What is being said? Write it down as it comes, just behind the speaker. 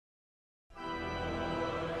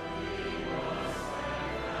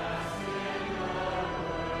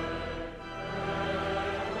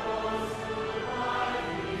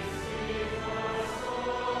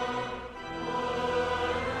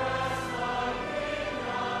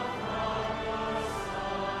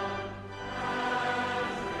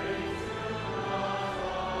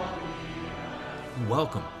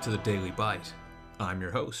Welcome to the Daily Bite. I'm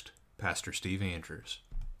your host, Pastor Steve Andrews.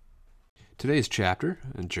 Today's chapter,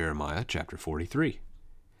 Jeremiah chapter 43.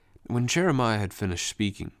 When Jeremiah had finished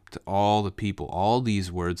speaking to all the people all these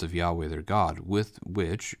words of Yahweh their God, with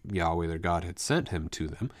which Yahweh their God had sent him to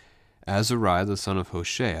them, Azariah the son of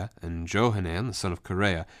Hoshea, and Johanan the son of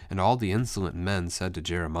Kareah, and all the insolent men said to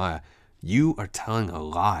Jeremiah, "You are telling a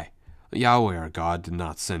lie. Yahweh our God did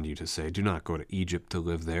not send you to say, 'Do not go to Egypt to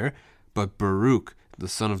live there,' but Baruch the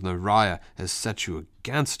son of Neriah has set you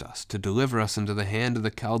against us, to deliver us into the hand of the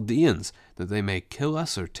Chaldeans, that they may kill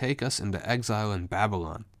us or take us into exile in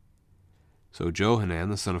Babylon." So Johanan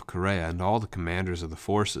the son of Kareah and all the commanders of the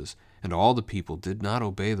forces and all the people did not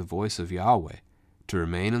obey the voice of Yahweh, to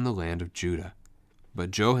remain in the land of Judah.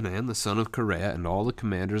 But Johanan the son of Kareah and all the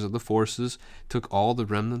commanders of the forces took all the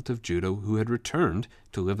remnant of Judah who had returned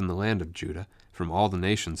to live in the land of Judah from all the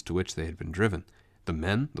nations to which they had been driven, the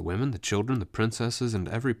men, the women, the children, the princesses, and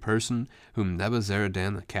every person whom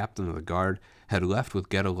Nebuzaradan the captain of the guard had left with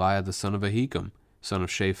Gedaliah the son of Ahikam, son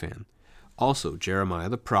of Shaphan, also Jeremiah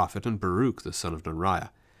the prophet and Baruch the son of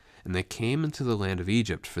Neriah. And they came into the land of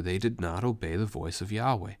Egypt, for they did not obey the voice of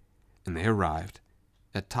Yahweh. And they arrived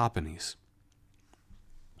at Tahpanhes.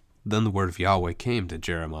 Then the word of Yahweh came to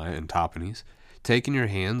Jeremiah in Tahpanhes, "Take in your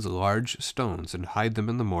hands large stones, and hide them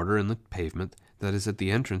in the mortar in the pavement that is at the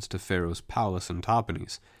entrance to Pharaoh's palace in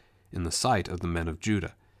Tahpanhes, in the sight of the men of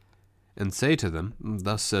Judah. And say to them,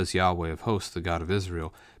 'Thus says Yahweh of hosts, the God of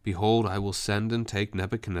Israel, Behold, I will send and take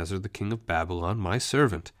Nebuchadnezzar the king of Babylon, my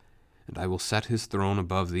servant, and I will set his throne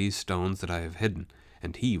above these stones that I have hidden,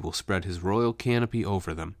 and he will spread his royal canopy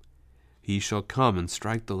over them. He shall come and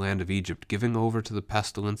strike the land of Egypt, giving over to the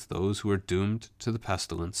pestilence those who are doomed to the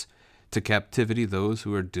pestilence, to captivity those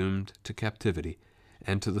who are doomed to captivity,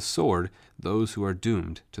 and to the sword those who are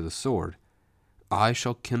doomed to the sword. I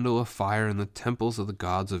shall kindle a fire in the temples of the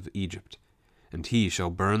gods of Egypt, and he shall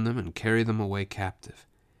burn them and carry them away captive.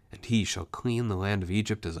 And he shall clean the land of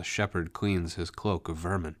Egypt as a shepherd cleans his cloak of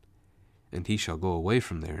vermin, and he shall go away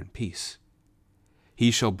from there in peace. He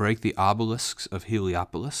shall break the obelisks of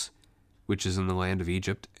Heliopolis, which is in the land of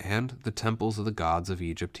Egypt, and the temples of the gods of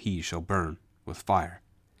Egypt he shall burn with fire."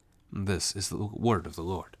 This is the word of the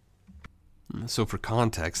Lord. So for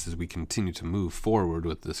context, as we continue to move forward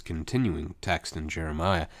with this continuing text in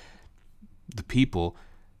Jeremiah, the people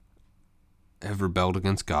have rebelled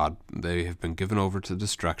against God. They have been given over to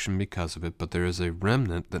destruction because of it, but there is a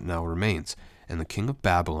remnant that now remains. And the king of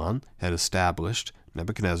Babylon had established,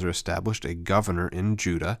 Nebuchadnezzar established a governor in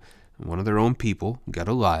Judah, one of their own people,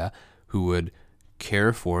 Gedaliah, who would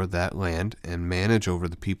care for that land and manage over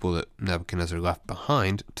the people that Nebuchadnezzar left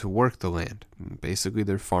behind to work the land. Basically,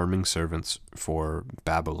 they're farming servants for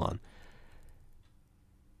Babylon.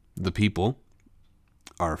 The people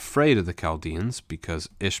are afraid of the Chaldeans because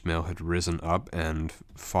Ishmael had risen up and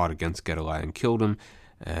fought against Gedaliah and killed him,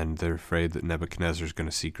 and they're afraid that Nebuchadnezzar is going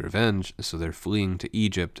to seek revenge, so they're fleeing to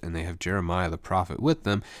Egypt, and they have Jeremiah the prophet with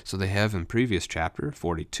them. So they have, in previous chapter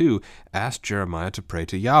 42, asked Jeremiah to pray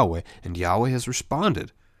to Yahweh, and Yahweh has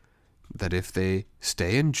responded that if they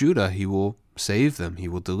stay in Judah, he will save them, he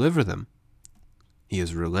will deliver them. He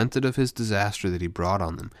has relented of his disaster that he brought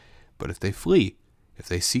on them. But if they flee, if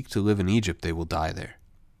they seek to live in Egypt, they will die there,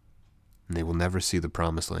 and they will never see the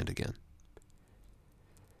promised land again.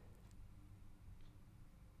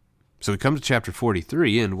 So we come to chapter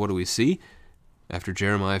 43, and what do we see? After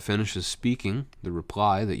Jeremiah finishes speaking the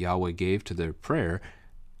reply that Yahweh gave to their prayer,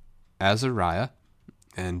 Azariah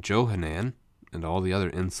and Johanan and all the other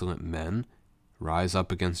insolent men rise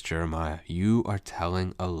up against Jeremiah. "You are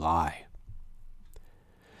telling a lie."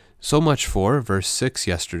 So much for verse 6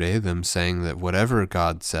 yesterday, them saying that whatever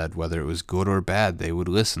God said, whether it was good or bad, they would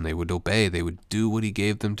listen, they would obey, they would do what he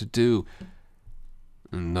gave them to do.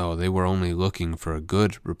 No, they were only looking for a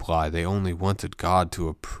good reply. They only wanted God to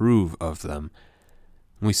approve of them.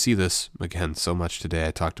 We see this, again, so much today.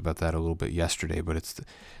 I talked about that a little bit yesterday, but it's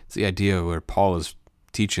the idea where Paul is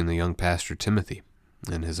teaching the young pastor Timothy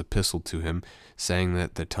in his epistle to him, saying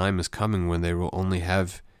that the time is coming when they will only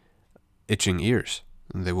have itching ears.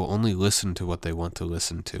 And they will only listen to what they want to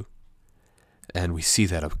listen to. And we see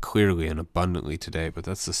that up clearly and abundantly today, but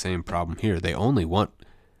that's the same problem here. They only want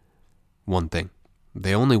one thing.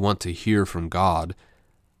 They only want to hear from God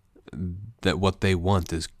that what they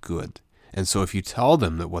want is good. And so if you tell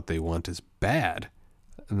them that what they want is bad,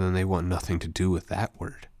 then they want nothing to do with that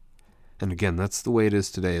word. And again, that's the way it is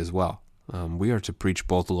today as well. We are to preach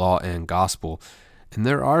both law and gospel. And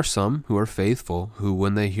there are some who are faithful who,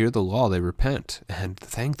 when they hear the law, they repent and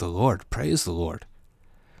thank the Lord, praise the Lord,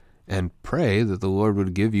 and pray that the Lord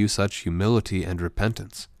would give you such humility and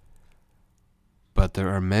repentance. But there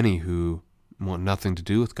are many who want nothing to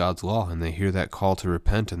do with God's law, and they hear that call to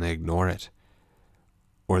repent and they ignore it,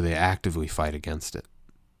 or they actively fight against it.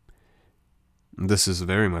 This is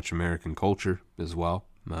very much American culture as well.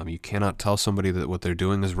 You cannot tell somebody that what they're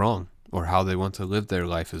doing is wrong or how they want to live their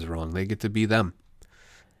life is wrong. They get to be them.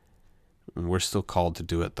 And we're still called to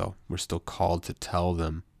do it, though. We're still called to tell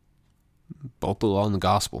them, both the law and the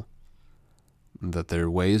gospel, that their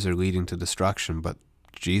ways are leading to destruction, but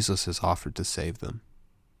Jesus has offered to save them,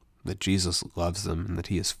 that Jesus loves them and that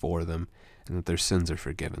he is for them and that their sins are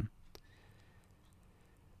forgiven.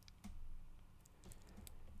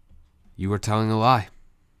 You are telling a lie.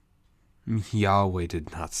 Yahweh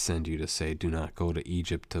did not send you to say, do not go to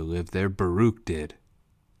Egypt to live there. Baruch did.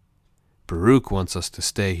 Baruch wants us to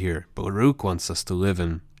stay here. Baruch wants us to live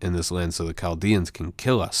in this land so the Chaldeans can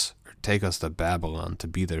kill us or take us to Babylon to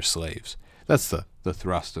be their slaves. That's the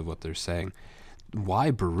thrust of what they're saying.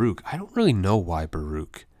 Why Baruch? I don't really know why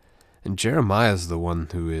Baruch. And Jeremiah is the one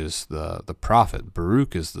who is the prophet.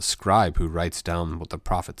 Baruch is the scribe who writes down what the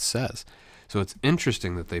prophet says. So it's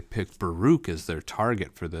interesting that they picked Baruch as their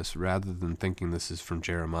target for this rather than thinking this is from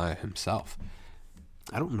Jeremiah himself.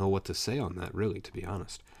 I don't know what to say on that, really, to be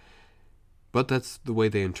honest. But that's the way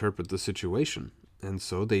they interpret the situation. And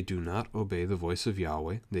so they do not obey the voice of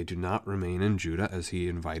Yahweh. They do not remain in Judah as he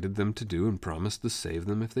invited them to do and promised to save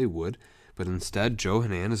them if they would. But instead,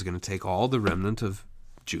 Johanan is going to take all the remnant of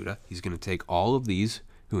Judah. He's going to take all of these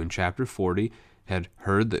who in chapter 40 had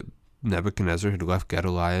heard that Nebuchadnezzar had left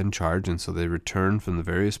Gedaliah in charge, and so they returned from the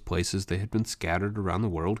various places they had been scattered around the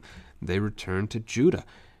world. They returned to Judah.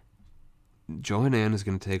 Johanan is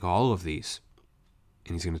going to take all of these,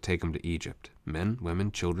 and he's going to take them to Egypt. Men,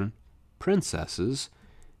 women, children, princesses,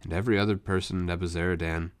 and every other person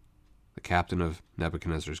Nebuzaradan, the captain of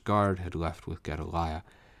Nebuchadnezzar's guard, had left with Gedaliah.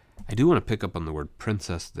 I do want to pick up on the word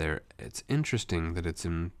princess there. It's interesting that it's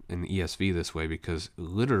in ESV this way because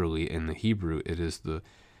literally in the Hebrew it is the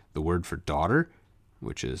word for daughter,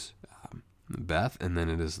 which is Beth, and then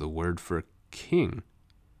it is the word for king,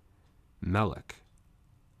 Melech.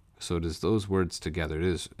 So it is those words together.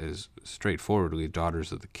 It is straightforwardly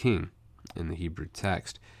daughters of the king in the Hebrew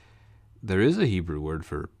text. There is a Hebrew word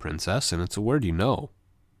for princess, and it's a word you know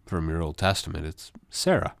from your Old Testament. It's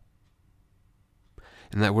Sarah.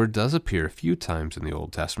 And that word does appear a few times in the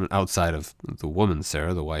Old Testament, outside of the woman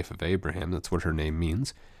Sarah, the wife of Abraham. That's what her name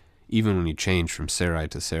means. Even when you change from Sarai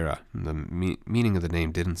to Sarah, the meaning of the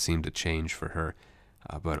name didn't seem to change for her,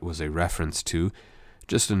 but it was a reference to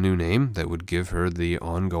just a new name that would give her the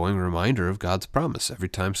ongoing reminder of God's promise. Every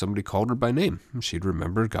time somebody called her by name, she'd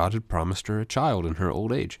remember God had promised her a child in her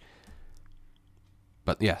old age.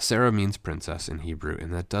 But yeah, Sarah means princess in Hebrew,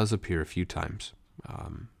 and that does appear a few times.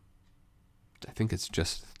 I think it's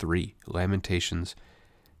just 3. Lamentations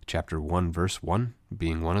chapter 1, verse 1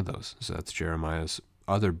 being one of those. So that's Jeremiah's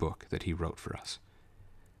other book that he wrote for us.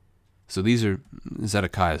 So these are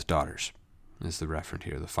Zedekiah's daughters, is the referent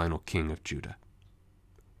here, the final king of Judah.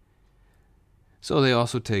 So they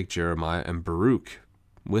also take Jeremiah and Baruch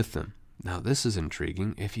with them. Now this is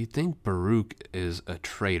intriguing. If you think Baruch is a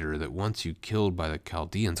traitor that wants you killed by the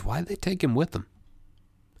Chaldeans, why did they take him with them?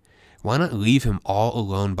 Why not leave him all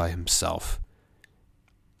alone by himself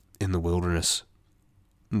in the wilderness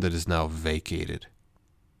that is now vacated?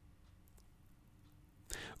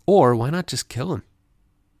 Or why not just kill him?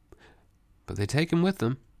 But they take him with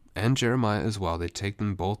them, and Jeremiah as well. They take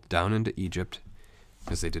them both down into Egypt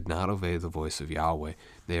because they did not obey the voice of Yahweh.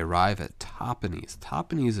 They arrive at Tahpanhes.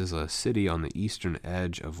 Tahpanhes is a city on the eastern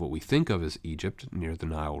edge of what we think of as Egypt, near the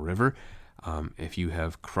Nile River. If you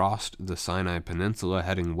have crossed the Sinai Peninsula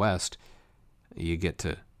heading west, you get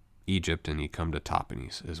to Egypt and you come to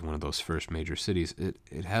Tahpanhes as one of those first major cities.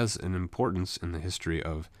 It has an importance in the history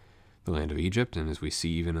of the land of Egypt, and as we see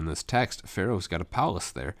even in this text, Pharaoh's got a palace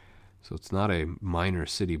there, so it's not a minor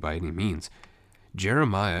city by any means.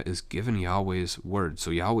 Jeremiah is given Yahweh's word, so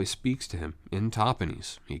Yahweh speaks to him in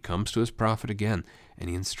Tahpanhes. He comes to his prophet again, and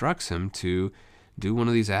he instructs him to do one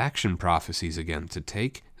of these action prophecies again, to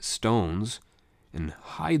take stones and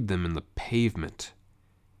hide them in the pavement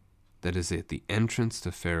that is at the entrance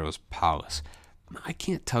to Pharaoh's palace. I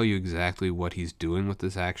can't tell you exactly what he's doing with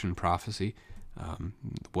this action prophecy,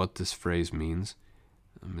 what this phrase means.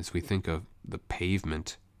 As we think of the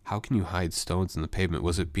pavement, how can you hide stones in the pavement?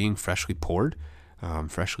 Was it being freshly poured?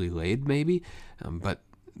 Freshly laid, maybe? But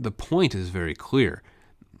the point is very clear.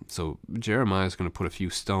 So Jeremiah is going to put a few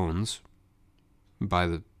stones by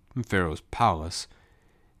the Pharaoh's palace.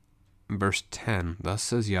 Verse 10, thus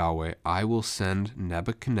says Yahweh, I will send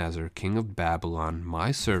Nebuchadnezzar, king of Babylon,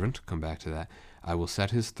 my servant, come back to that, I will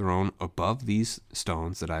set his throne above these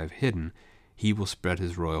stones that I have hidden. He will spread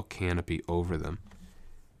his royal canopy over them.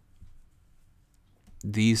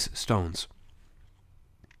 These stones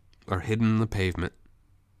are hidden in the pavement.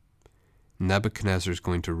 Nebuchadnezzar is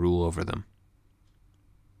going to rule over them.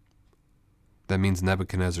 That means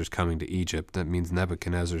Nebuchadnezzar is coming to Egypt. That means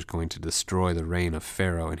Nebuchadnezzar is going to destroy the reign of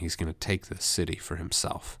Pharaoh, and he's going to take this city for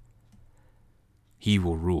himself. He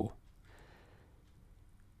will rule.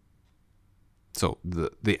 So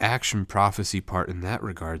the action prophecy part in that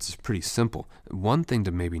regards is pretty simple. One thing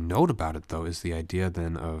to maybe note about it, though, is the idea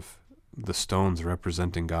then of the stones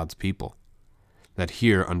representing God's people. That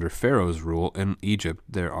here, under Pharaoh's rule in Egypt,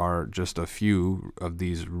 there are just a few of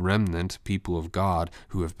these remnant people of God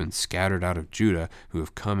who have been scattered out of Judah, who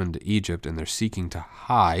have come into Egypt, and they're seeking to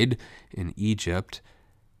hide in Egypt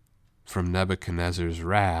from Nebuchadnezzar's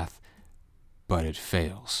wrath, but it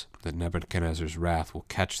fails. That Nebuchadnezzar's wrath will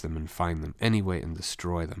catch them and find them anyway and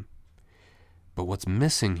destroy them. But what's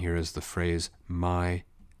missing here is the phrase, my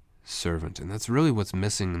servant. And that's really what's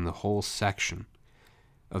missing in the whole section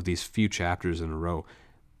of these few chapters in a row.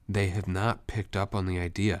 They have not picked up on the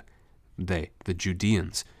idea. They, the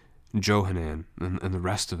Judeans, Johanan, and the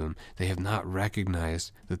rest of them, they have not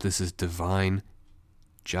recognized that this is divine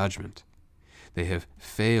judgment. They have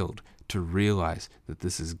failed to realize that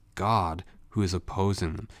this is God who is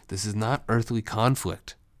opposing them. This is not earthly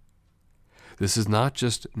conflict. This is not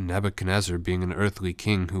just Nebuchadnezzar being an earthly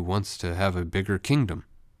king who wants to have a bigger kingdom.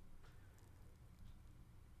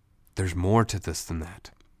 There's more to this than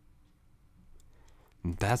that.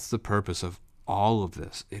 That's the purpose of all of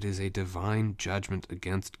this. It is a divine judgment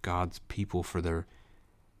against God's people for their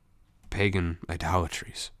pagan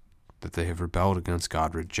idolatries, that they have rebelled against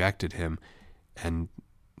God, rejected him, and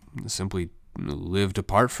simply lived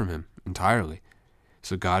apart from him entirely.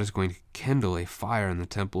 So God is going to kindle a fire in the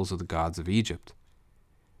temples of the gods of Egypt.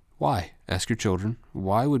 Why? Ask your children.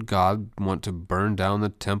 Why would God want to burn down the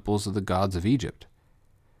temples of the gods of Egypt?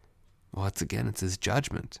 Well, it's his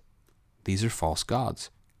judgment. These are false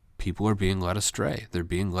gods. People are being led astray. They're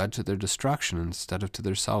being led to their destruction instead of to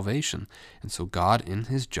their salvation. And so God, in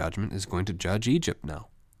his judgment, is going to judge Egypt now.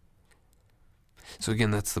 So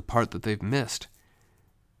again, that's the part that they've missed.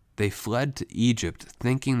 They fled to Egypt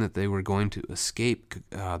thinking that they were going to escape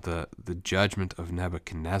the judgment of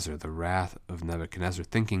Nebuchadnezzar, the wrath of Nebuchadnezzar,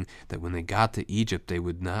 thinking that when they got to Egypt, they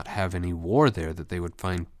would not have any war there, that they would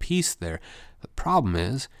find peace there. The problem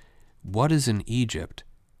is, what is in Egypt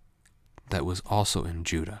that was also in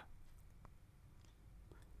Judah?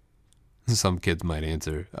 Some kids might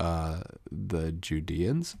answer, the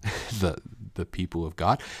Judeans, the people of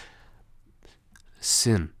God.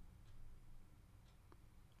 Sin.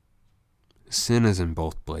 Sin is in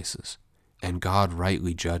both places, and God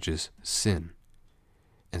rightly judges sin.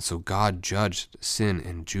 And so God judged sin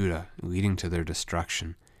in Judah, leading to their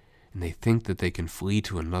destruction, and they think that they can flee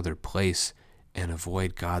to another place and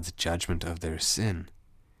avoid God's judgment of their sin.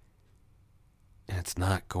 And it's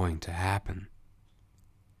not going to happen.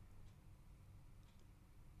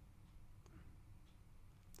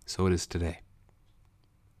 So it is today.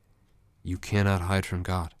 You cannot hide from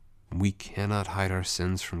God. We cannot hide our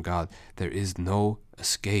sins from God. There is no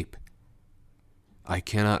escape. I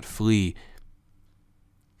cannot flee.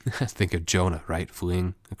 Think of Jonah, right?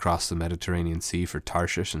 Fleeing across the Mediterranean Sea for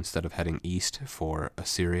Tarshish instead of heading east for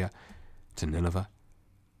Assyria to Nineveh.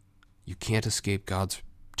 You can't escape God's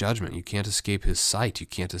judgment. You can't escape his sight. You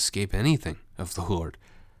can't escape anything of the Lord.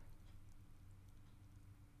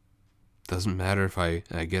 Doesn't matter if I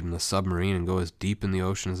get in a submarine and go as deep in the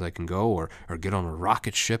ocean as I can go, or get on a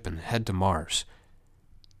rocket ship and head to Mars.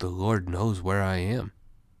 The Lord knows where I am,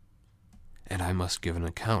 and I must give an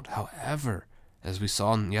account. However, as we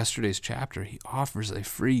saw in yesterday's chapter, he offers a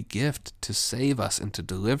free gift to save us and to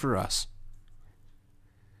deliver us.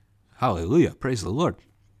 Hallelujah. Praise the Lord.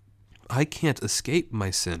 I can't escape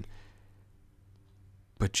my sin,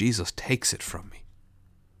 but Jesus takes it from me,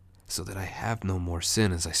 so that I have no more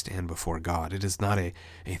sin as I stand before God. It is not a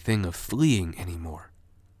thing of fleeing anymore.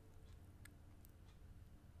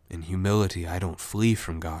 In humility, I don't flee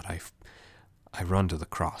from God. I run to the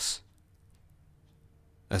cross.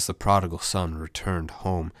 As the prodigal son returned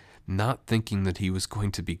home, not thinking that he was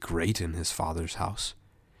going to be great in his father's house,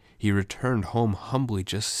 he returned home humbly,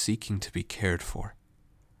 just seeking to be cared for,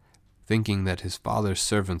 thinking that his father's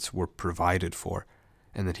servants were provided for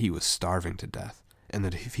and that he was starving to death. And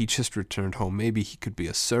that if he just returned home, maybe he could be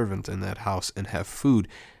a servant in that house and have food.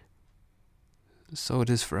 So it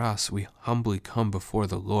is for us. We humbly come before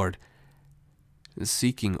the Lord,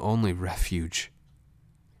 seeking only refuge.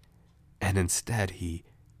 And instead, he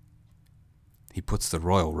puts the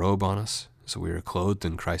royal robe on us, so we are clothed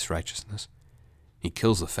in Christ's righteousness. He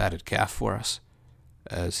kills the fatted calf for us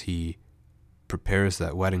as he prepares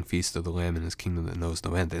that wedding feast of the Lamb in his kingdom that knows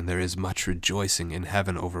no end. And there is much rejoicing in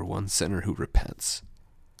heaven over one sinner who repents.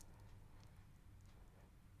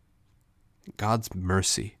 God's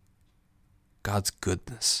mercy, God's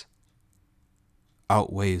goodness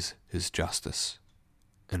outweighs his justice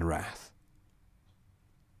and wrath.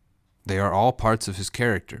 They are all parts of his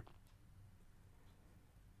character,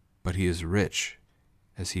 but he is rich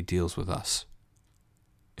as he deals with us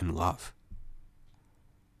in love,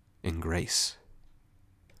 in grace.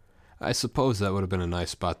 I suppose that would have been a nice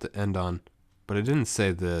spot to end on, but I didn't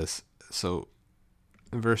say this. So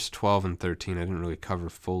in verse 12 and 13, I didn't really cover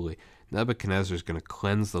fully. Nebuchadnezzar is going to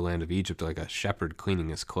cleanse the land of Egypt like a shepherd cleaning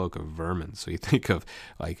his cloak of vermin. So you think of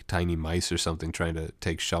like tiny mice or something trying to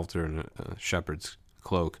take shelter in a shepherd's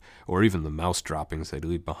cloak, or even the mouse droppings they'd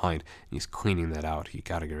leave behind. And he's cleaning that out. You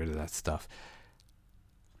got to get rid of that stuff.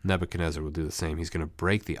 Nebuchadnezzar will do the same. He's going to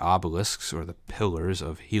break the obelisks or the pillars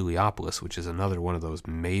of Heliopolis, which is another one of those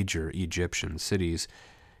major Egyptian cities.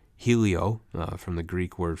 Helio, from the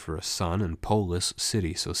Greek word for a sun, and polis,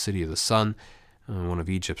 city. So city of the sun. One of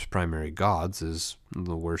Egypt's primary gods is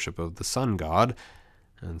the worship of the sun god,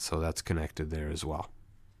 and so that's connected there as well.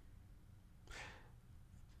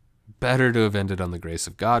 Better to have ended on the grace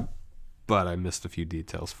of God, but I missed a few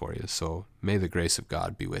details for you, so may the grace of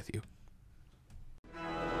God be with you.